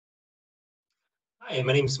Hi,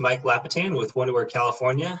 my name is Mike Llapitan with Wonderware,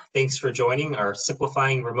 California. Thanks for joining our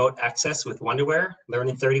Simplifying Remote Access with Wonderware Learn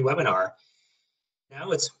in 30 webinar.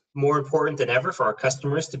 Now it's more important than ever for our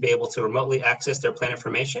customers to be able to remotely access their plant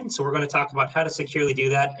information. So we're going to talk about how to securely do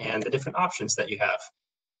that and the different options that you have.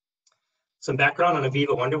 Some background on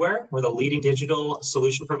AVEVA Wonderware. We're the leading digital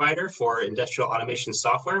solution provider for industrial automation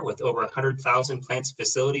software with over 100,000 plants and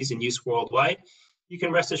facilities in use worldwide. You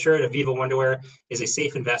can rest assured AVEVA Wonderware is a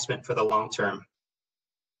safe investment for the long term.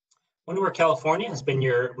 Wonderware California has been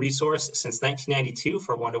your resource since 1992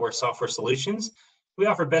 for Wonderware software solutions. We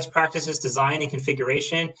offer best practices, design and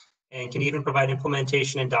configuration, and can even provide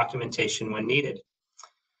implementation and documentation when needed.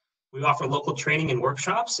 We offer local training and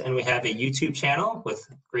workshops, and we have a YouTube channel with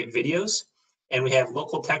great videos, and we have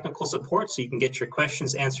local technical support so you can get your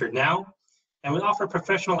questions answered now. And we offer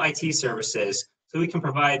professional IT services, so we can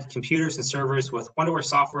provide computers and servers with Wonderware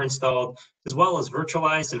software installed, as well as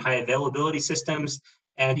virtualized and high availability systems,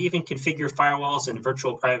 and even configure firewalls and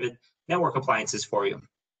virtual private network appliances for you.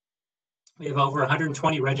 We have over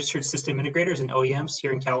 120 registered system integrators and OEMs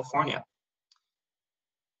here in California.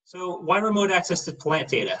 So why remote access to plant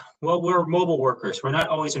data? Well, we're mobile workers. We're not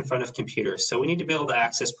always in front of computers. So we need to be able to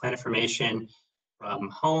access plant information from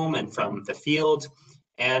home and from the field.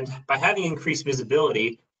 And by having increased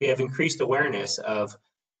visibility, we have increased awareness of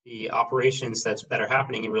the operations that are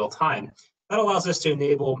happening in real time. That allows us to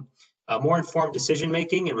enable more informed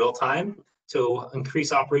decision-making in real time to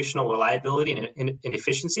increase operational reliability and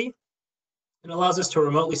efficiency. It allows us to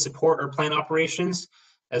remotely support our plant operations,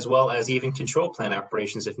 as well as even control plant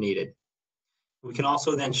operations if needed. We can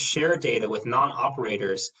also then share data with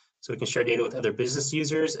non-operators, so we can share data with other business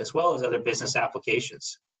users, as well as other business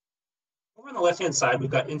applications. Over on the left-hand side, we've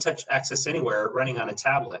got InTouch Access Anywhere running on a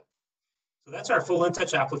tablet. So that's our full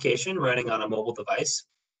InTouch application running on a mobile device.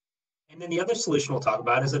 And then the other solution we'll talk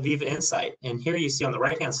about is AVEVA Insight. And here you see on the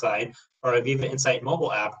right-hand side our AVEVA Insight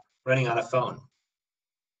mobile app running on a phone.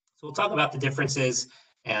 So we'll talk about the differences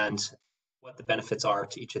and what the benefits are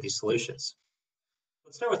to each of these solutions.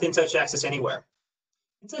 Let's start with InTouch Access Anywhere.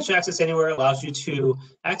 InTouch Access Anywhere allows you to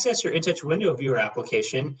access your InTouch window viewer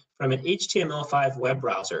application from an HTML5 web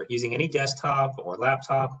browser using any desktop or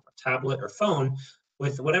laptop, or tablet, or phone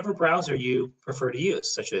with whatever browser you prefer to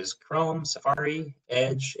use, such as Chrome, Safari,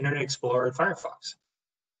 Edge, Internet Explorer, and Firefox.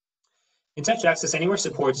 InTouch Access Anywhere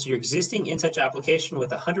supports your existing InTouch application with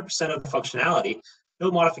 100% of the functionality. No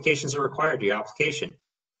modifications are required to your application.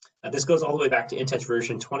 This goes all the way back to InTouch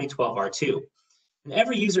version 2012 R2. And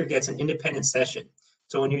every user gets an independent session.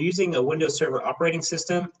 So when you're using a Windows Server operating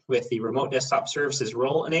system with the Remote Desktop Services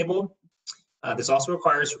role enabled, this also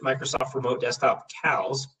requires Microsoft Remote Desktop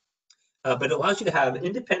CALs, but it allows you to have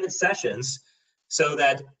independent sessions so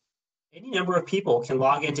that any number of people can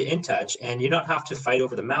log into InTouch, and you don't have to fight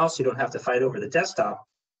over the mouse, you don't have to fight over the desktop.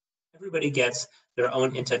 Everybody gets their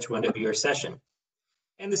own InTouch window viewer session.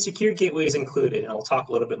 And the secure gateway is included, and I'll talk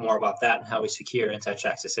a little bit more about that and how we secure InTouch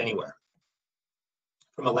Access Anywhere.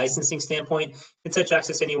 From a licensing standpoint, InTouch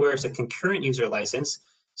Access Anywhere is a concurrent user license.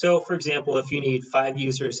 So for example, if you need 5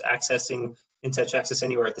 users accessing InTouch Access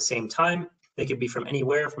Anywhere at the same time, they could be from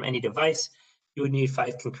anywhere, from any device, you would need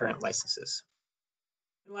 5 concurrent licenses.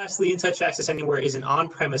 And lastly, InTouch Access Anywhere is an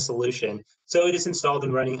on-premise solution, so it is installed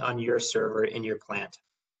and running on your server in your plant.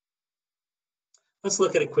 Let's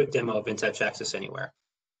look at a quick demo of InTouch Access Anywhere.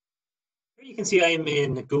 Here you can see I am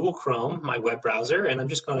in Google Chrome, my web browser, and I'm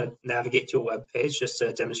just going to navigate to a web page just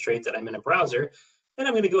to demonstrate that I'm in a browser. Then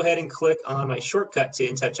I'm going to go ahead and click on my shortcut to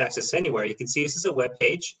InTouch Access Anywhere. You can see this is a web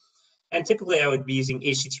page, and typically I would be using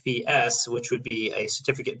HTTPS, which would be a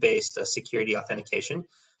certificate-based security authentication.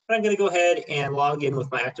 But I'm going to go ahead and log in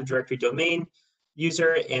with my Active Directory domain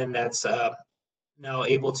user, and that's now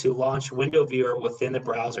able to launch Window Viewer within the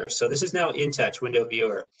browser. So this is now InTouch Window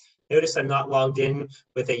Viewer. Notice I'm not logged in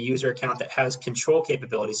with a user account that has control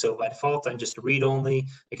capability. So by default, I'm just read-only.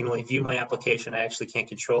 I can only view my application. I actually can't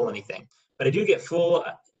control anything. But I do get full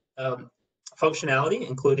functionality,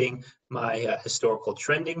 including my historical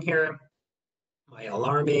trending here, my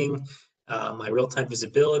alarming, my real-time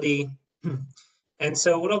visibility. And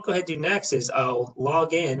so what I'll go ahead and do next is I'll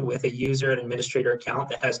log in with a user and administrator account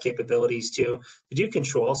that has capabilities to do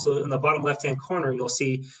control. So in the bottom left-hand corner, you'll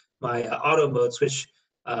see my auto mode switch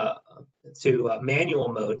to manual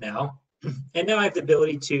mode now. And now I have the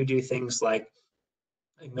ability to do things like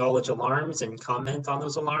acknowledge alarms and comment on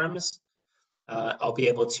those alarms. I'll be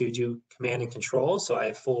able to do command and control. So I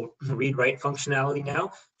have full read-write functionality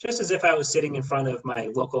now, just as if I was sitting in front of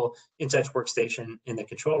my local InTouch workstation in the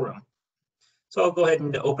control room. So I'll go ahead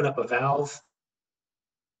and open up a valve.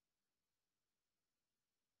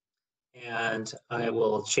 And I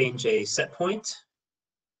will change a set point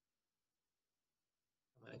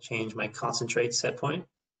change my concentrate set point,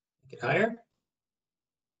 make it higher. I'm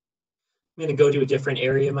going to go to a different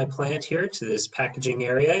area of my plant here, to this packaging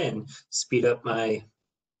area, and speed up my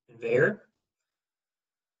conveyor.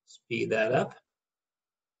 Speed that up.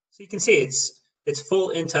 So you can see it's full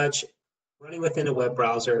InTouch, running within a web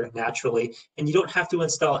browser naturally, and you don't have to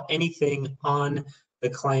install anything on the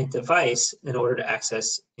client device in order to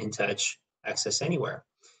access InTouch Access Anywhere.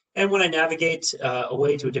 And when I navigate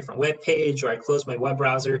away to a different web page, or I close my web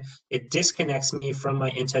browser, it disconnects me from my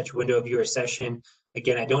InTouch window viewer session.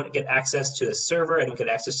 Again, I don't get access to the server. I don't get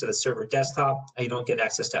access to the server desktop. I don't get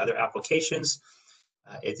access to other applications.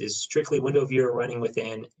 It is strictly window viewer running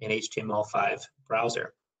within an HTML5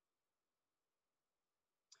 browser.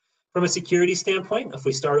 From a security standpoint, if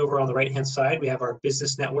we start over on the right-hand side, we have our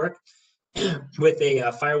business network with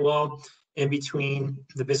a firewall in between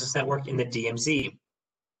the business network and the DMZ.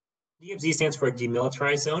 DMZ stands for a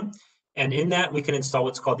demilitarized zone, and in that we can install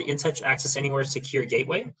what's called the InTouch Access Anywhere Secure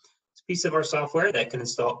Gateway. It's a piece of our software that can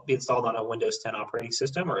be installed on a Windows 10 operating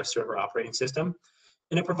system or a server operating system,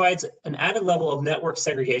 and it provides an added level of network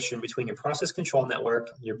segregation between your process control network,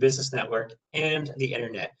 your business network, and the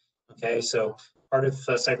internet. Okay, so part of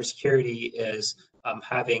cybersecurity is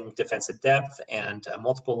having defensive depth and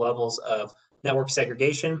multiple levels of network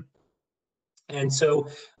segregation. And so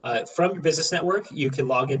from your business network, you can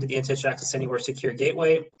log into the InTouch Access Anywhere Secure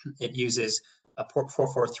Gateway. It uses a port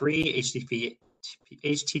 443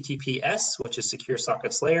 HTTPS, which is Secure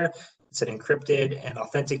Sockets Layer. It's an encrypted and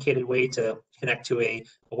authenticated way to connect to a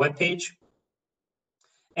web page.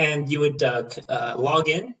 And you would log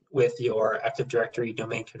in with your Active Directory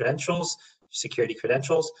domain credentials, security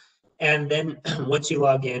credentials. And then once you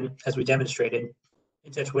log in, as we demonstrated,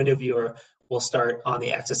 InTouch Window Viewer will start on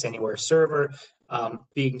the Access Anywhere server,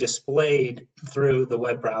 being displayed through the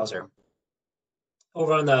web browser.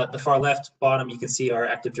 Over on the far left bottom, you can see our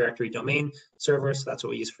Active Directory domain server. So that's what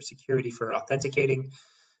we use for security, for authenticating.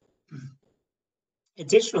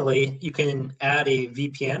 Additionally, you can add a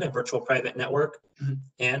VPN, a virtual private network,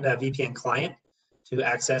 and a VPN client to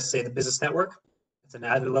access, say, the business network. It's an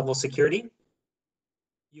added level of security.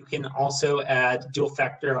 You can also add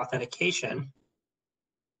dual-factor authentication.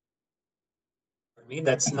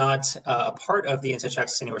 That's not a part of the InTouch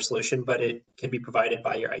Access Anywhere solution, but it can be provided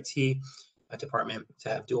by your IT department to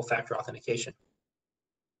have dual-factor authentication.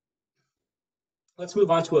 Let's move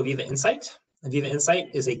on to AVEVA Insight. AVEVA Insight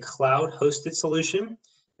is a cloud-hosted solution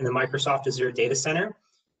in the Microsoft Azure data center.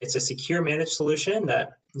 It's a secure managed solution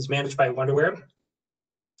that is managed by Wonderware.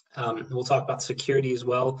 We'll talk about security as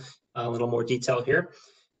well, a little more detail here.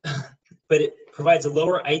 But it provides a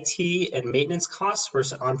lower IT and maintenance costs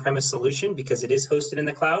versus an on-premise solution because it is hosted in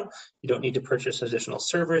the cloud. You don't need to purchase additional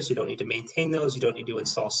servers. You don't need to maintain those. You don't need to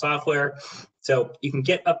install software. So you can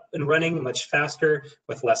get up and running much faster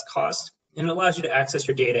with less cost, and it allows you to access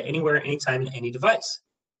your data anywhere, anytime, on any device.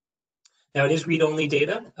 Now, it is read-only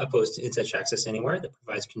data opposed to InTouch Access Anywhere that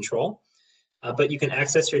provides control, but you can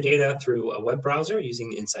access your data through a web browser using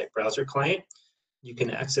the Insight browser client. You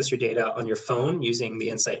can access your data on your phone using the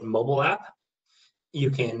Insight mobile app.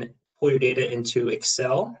 You can pull your data into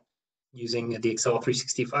Excel using the Excel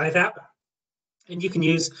 365 app. And you can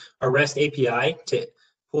use a REST API to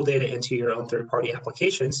pull data into your own third-party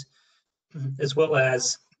applications, as well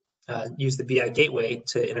as use the BI gateway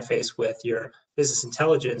to interface with your business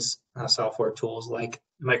intelligence software tools like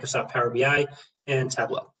Microsoft Power BI and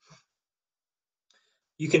Tableau.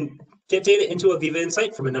 You can get data into AVEVA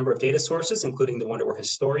Insight from a number of data sources, including the Wonderware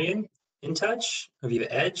Historian, InTouch, AVEVA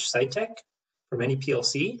Edge, SiteTech, from any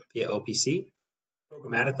PLC via OPC,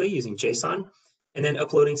 programmatically using JSON, and then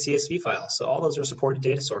uploading CSV files. So all those are supported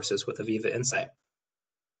data sources with AVEVA Insight.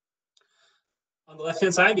 On the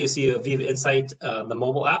left-hand side, you see AVEVA Insight, the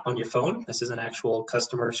mobile app on your phone. This is an actual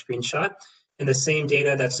customer screenshot, and the same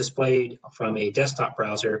data that's displayed from a desktop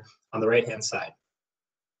browser on the right-hand side.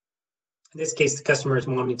 In this case, the customer is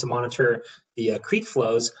wanting to monitor the creek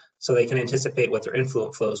flows so they can anticipate what their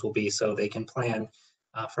influent flows will be, so they can plan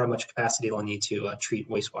for how much capacity they'll need to treat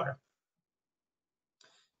wastewater.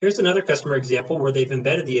 Here's another customer example where they've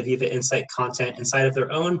embedded the AVEVA Insight content inside of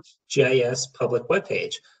their own GIS public web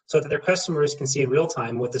page so that their customers can see in real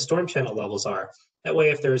time what the storm channel levels are. That way,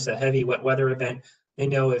 if there's a heavy wet weather event, they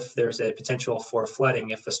know if there's a potential for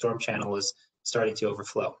flooding if the storm channel is starting to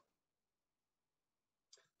overflow.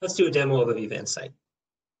 Let's do a demo of AVEVA Insight.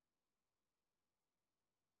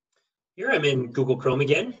 Here I'm in Google Chrome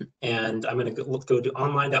again, and I'm going to go to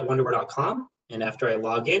online.wonderware.com. And after I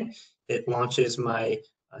log in, it launches my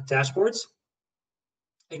dashboards.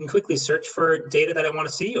 I can quickly search for data that I want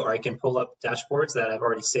to see, or I can pull up dashboards that I've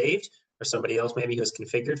already saved, or somebody else maybe who has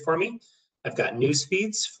configured for me. I've got news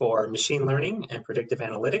feeds for machine learning and predictive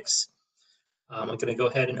analytics. I'm going to go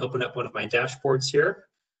ahead and open up one of my dashboards here.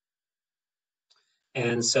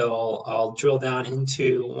 And so I'll drill down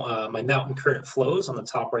into my mountain current flows on the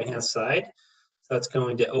top right-hand side. So that's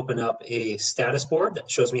going to open up a status board that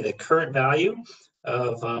shows me the current value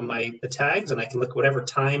of the tags, and I can look whatever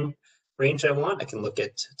time range I want. I can look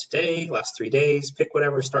at today, last 3 days, pick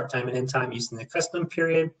whatever start time and end time using the custom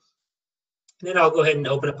period. And then I'll go ahead and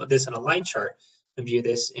open up this in a line chart and view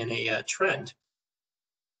this in a trend.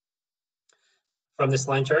 From this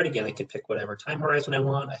line chart, again, I can pick whatever time horizon I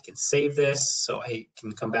want. I can save this so I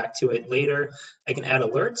can come back to it later. I can add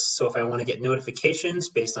alerts. So if I want to get notifications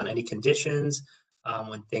based on any conditions,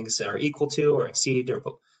 when things are equal to or exceed or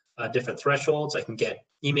different thresholds, I can get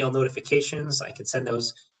email notifications. I can send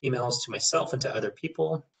those emails to myself and to other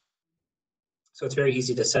people. So it's very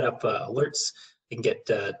easy to set up alerts. I can get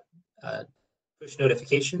push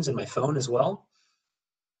notifications in my phone as well.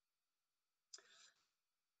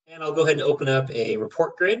 And I'll go ahead and open up a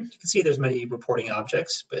report grid. You can see there's many reporting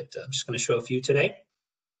objects, but I'm just going to show a few today.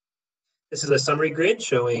 This is a summary grid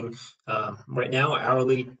showing right now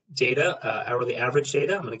hourly data, hourly average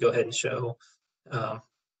data. I'm going to go ahead and show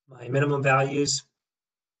my minimum values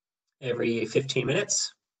every 15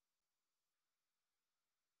 minutes.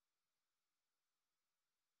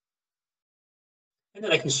 And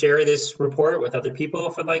then I can share this report with other people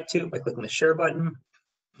if I'd like to by clicking the share button.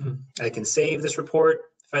 I can save this report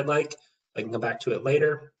if I'd like. I can come back to it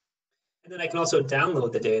later. And then I can also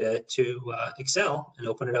download the data to Excel and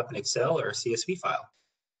open it up in Excel or a CSV file.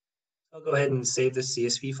 I'll go ahead and save this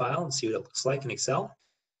CSV file and see what it looks like in Excel.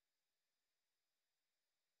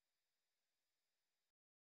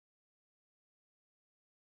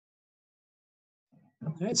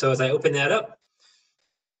 All right, so as I open that up,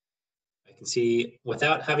 I can see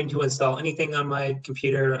without having to install anything on my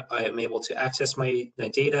computer, I am able to access my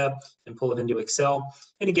data and pull it into Excel.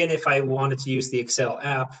 And again, if I wanted to use the Excel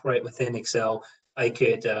app right within Excel, I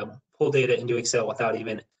could pull data into Excel without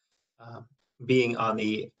even being on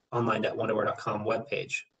the online.wonderware.com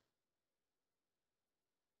webpage.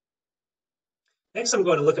 Next, I'm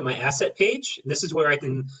going to look at my asset page. This is where I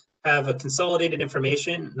can have a consolidated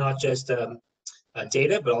information, not just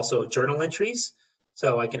data, but also journal entries.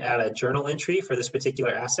 So I can add a journal entry for this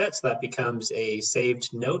particular asset, so that becomes a saved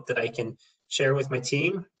note that I can share with my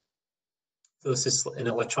team. So this is an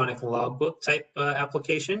electronic logbook type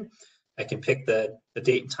application. I can pick the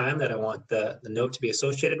date and time that I want the note to be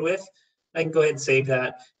associated with. I can go ahead and save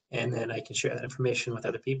that, and then I can share that information with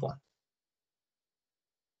other people.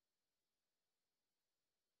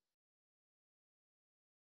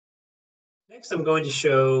 Next, I'm going to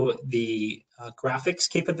show the graphics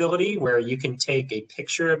capability, where you can take a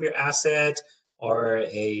picture of your asset or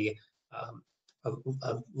a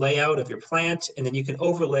layout of your plant, and then you can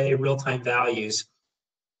overlay real-time values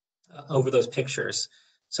over those pictures.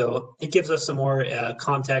 So it gives us some more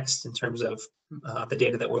context in terms of the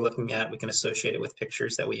data that we're looking at. We can associate it with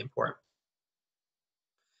pictures that we import.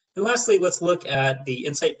 And lastly, let's look at the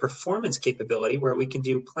Insight performance capability, where we can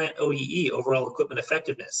do plant OEE, overall equipment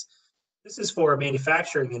effectiveness. This is for a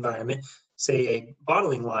manufacturing environment, say a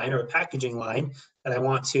bottling line or a packaging line that I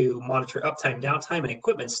want to monitor uptime, downtime, and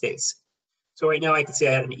equipment states. So right now I can say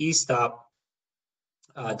I had an e-stop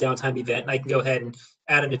downtime event, and I can go ahead and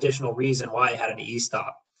add an additional reason why I had an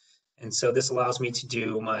e-stop. And so this allows me to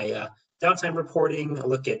do my downtime reporting,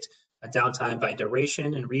 look at downtime by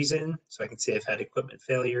duration and reason. So I can see I've had equipment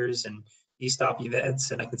failures and e-stop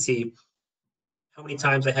events, and I can see how many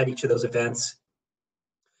times I had each of those events.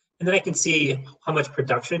 And then I can see how much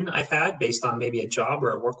production I've had based on maybe a job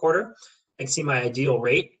or a work order. I can see my ideal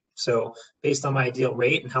rate. So based on my ideal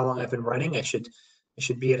rate and how long I've been running, I should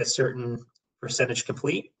be at a certain percentage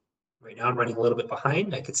complete. Right now I'm running a little bit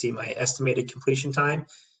behind. I can see my estimated completion time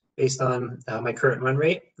based on my current run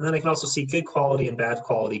rate. And then I can also see good quality and bad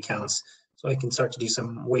quality counts. So I can start to do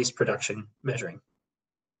some waste production measuring.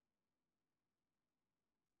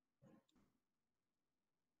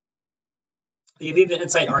 The AVEVA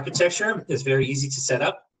Insight architecture is very easy to set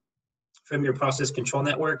up from your process control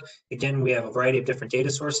network. Again, we have a variety of different data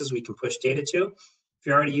sources we can push data to. If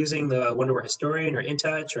you're already using the Wonderware Historian or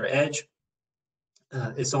InTouch or Edge,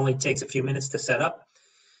 this only takes a few minutes to set up.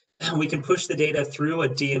 We can push the data through a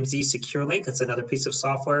DMZ secure link. That's another piece of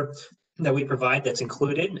software that we provide that's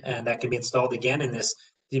included, and that can be installed again in this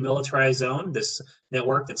demilitarized zone, this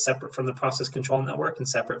network that's separate from the process control network and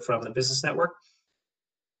separate from the business network.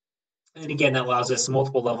 And again, that allows us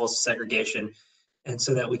multiple levels of segregation, and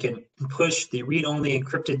so that we can push the read-only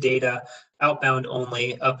encrypted data outbound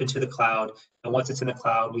only up into the cloud. And once it's in the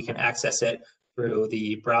cloud, we can access it through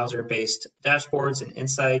the browser-based dashboards and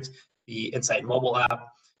Insight, the Insight mobile app,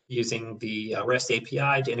 using the REST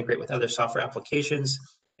API to integrate with other software applications,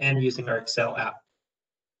 and using our Excel app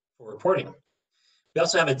for reporting. We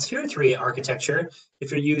also have a tier 3 architecture. If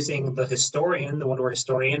you're using the historian, the Wonderware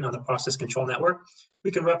historian on the process control network, we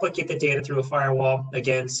can replicate the data through a firewall.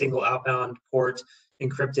 Again, single outbound port,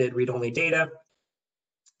 encrypted read-only data,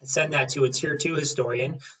 and send that to a tier 2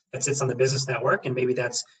 historian that sits on the business network, and maybe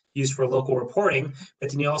that's used for local reporting, but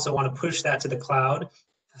then you also want to push that to the cloud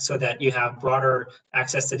so that you have broader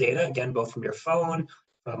access to data, again, both from your phone,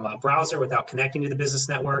 from a browser without connecting to the business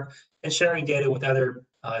network, and sharing data with other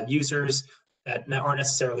users that aren't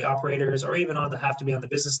necessarily operators or even have to be on the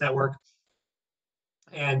business network,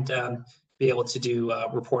 and be able to do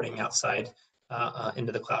reporting outside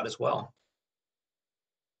into the cloud as well.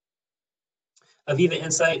 AVEVA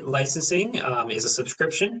Insight licensing is a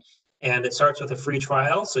subscription, and it starts with a free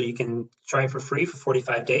trial, so you can try it for free for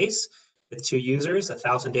 45 days with 2 users,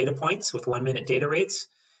 1,000 data points with 1-minute data rates.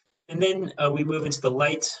 And then we move into the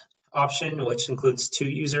Lite option, which includes 2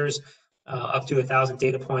 users, up to 1,000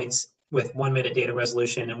 data points with 1-minute data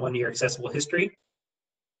resolution and 1-year accessible history.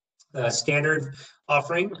 The standard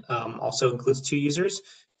offering also includes 2 users,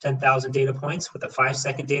 10,000 data points with a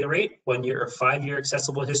 5-second data rate, 1 year or 5-year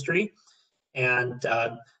accessible history. And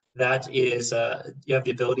that is, you have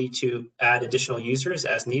the ability to add additional users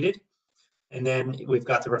as needed. And then we've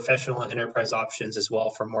got the professional and enterprise options as well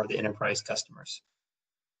for more of the enterprise customers.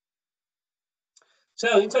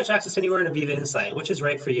 So InTouch Access Anywhere and AVEVA Insight, which is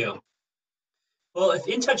right for you? Well, if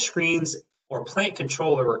InTouch screens or plant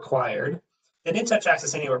control are required, then InTouch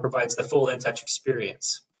Access Anywhere provides the full InTouch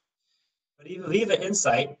experience. But AVEVA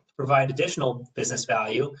Insight provide additional business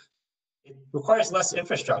value. It requires less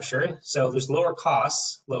infrastructure, so there's lower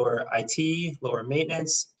costs, lower IT, lower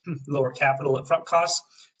maintenance, lower capital upfront costs.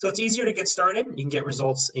 So it's easier to get started. You can get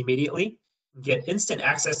results immediately. You get instant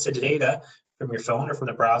access to the data from your phone or from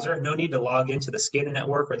the browser. No need to log into the SCADA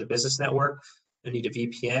network or the business network. No need to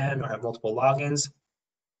VPN or have multiple logins.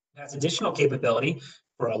 It has additional capability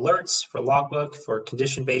for alerts, for logbook, for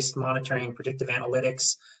condition-based monitoring, predictive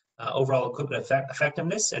analytics, overall equipment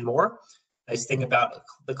effectiveness, and more. Nice thing about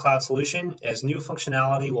the cloud solution is new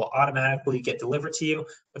functionality will automatically get delivered to you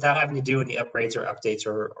without having to do any upgrades or updates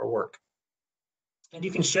or work. And you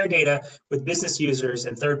can share data with business users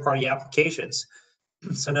and third-party applications.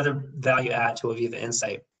 So another value add to AVEVA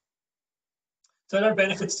Insight. So there are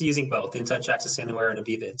benefits to using both InTouch Access Anywhere and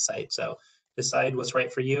AVEVA Insight. So decide what's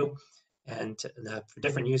right for you. And for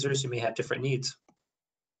different users, you may have different needs.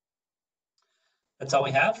 That's all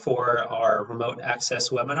we have for our remote access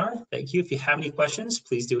webinar. Thank you. If you have any questions,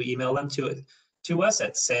 please do email them to us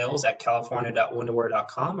at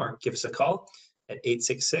sales@california.wonderware.com or give us a call at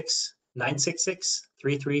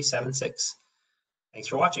 866-966-3376. Thanks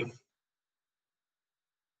for watching.